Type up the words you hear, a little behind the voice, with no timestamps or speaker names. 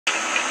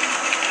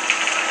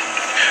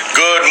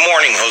Good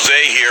morning,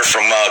 Jose here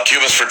from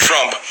Cubans for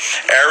Trump.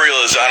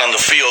 Ariel is out on the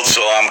field,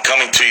 so I'm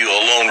coming to you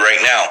alone right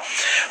now.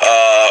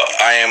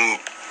 I am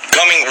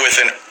coming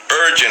with an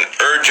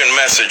urgent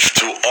message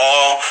to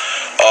all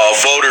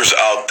voters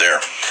out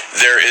there.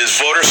 There is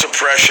voter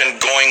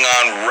suppression going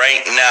on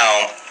right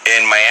now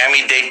in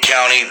Miami-Dade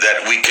County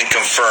that we can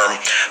confirm,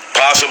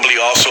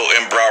 possibly also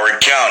in Broward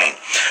County.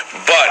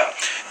 But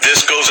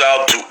this goes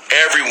out to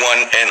everyone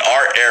in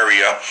our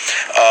area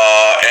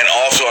and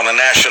also on a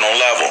national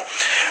level.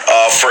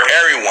 For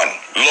everyone,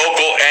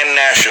 local and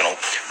national,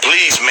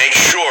 please make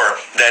sure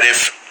that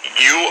if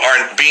you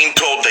are being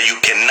told that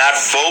you cannot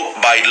vote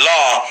by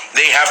law,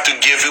 they have to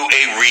give you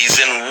a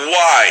reason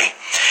why.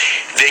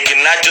 They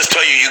cannot just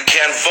tell you you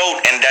can't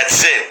vote and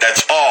that's it.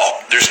 That's all.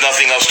 There's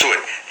nothing else to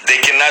it.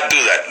 They cannot do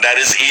that. That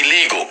is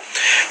illegal.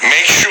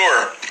 Make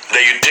sure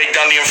that you take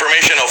down the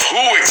information of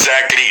who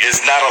exactly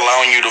is not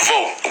allowing you to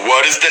vote.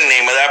 What is the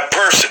name of that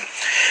person?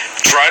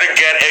 Try to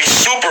get a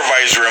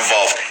supervisor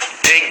involved.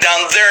 Take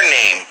down their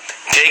name.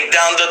 Take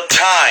down the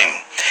time.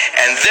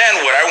 And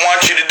then what I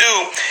want you to do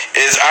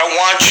is I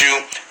want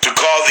you to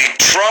call the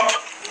Trump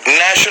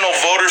National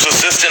Voters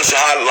Assistance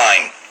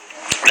Hotline.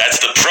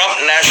 That's the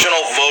Trump National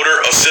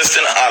Voter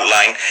Assistance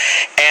Hotline.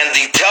 And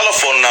the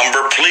telephone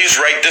number, please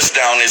write this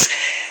down, is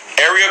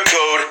area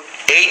code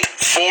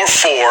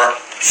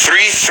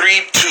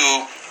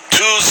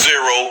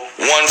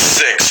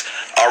 844-332-2016.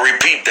 I'll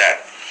repeat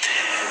that.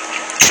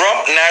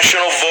 Trump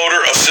National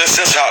Voter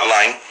Assistance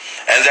Hotline,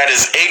 and that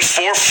is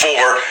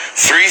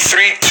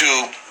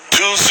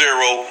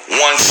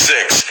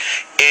 844-332-2016.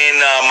 In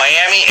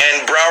Miami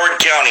and Broward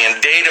County, in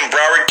Dade and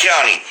Broward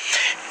County,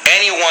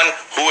 anyone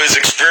who is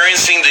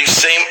experiencing these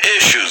same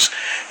issues,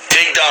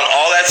 take down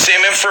all that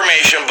same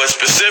information, but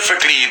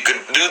specifically you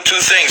could do two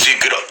things. You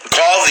could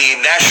call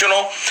the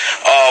National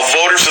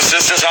Voters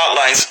Assistance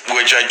Hotlines,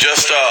 which I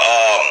just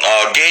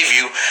gave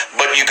you,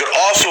 but you could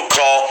also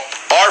call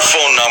our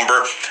phone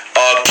number,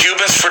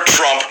 Cubans for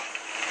Trump,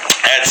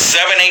 at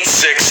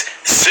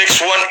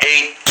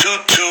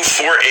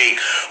 786-618-2248.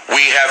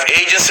 We have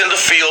agents in the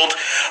field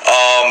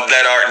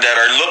that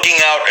are looking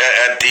out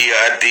at the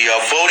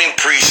voting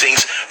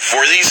precincts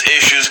for these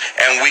issues,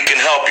 and we can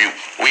help you.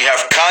 We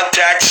have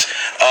contacts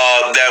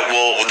that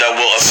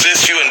will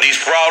assist you in these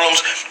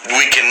problems.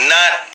 We cannot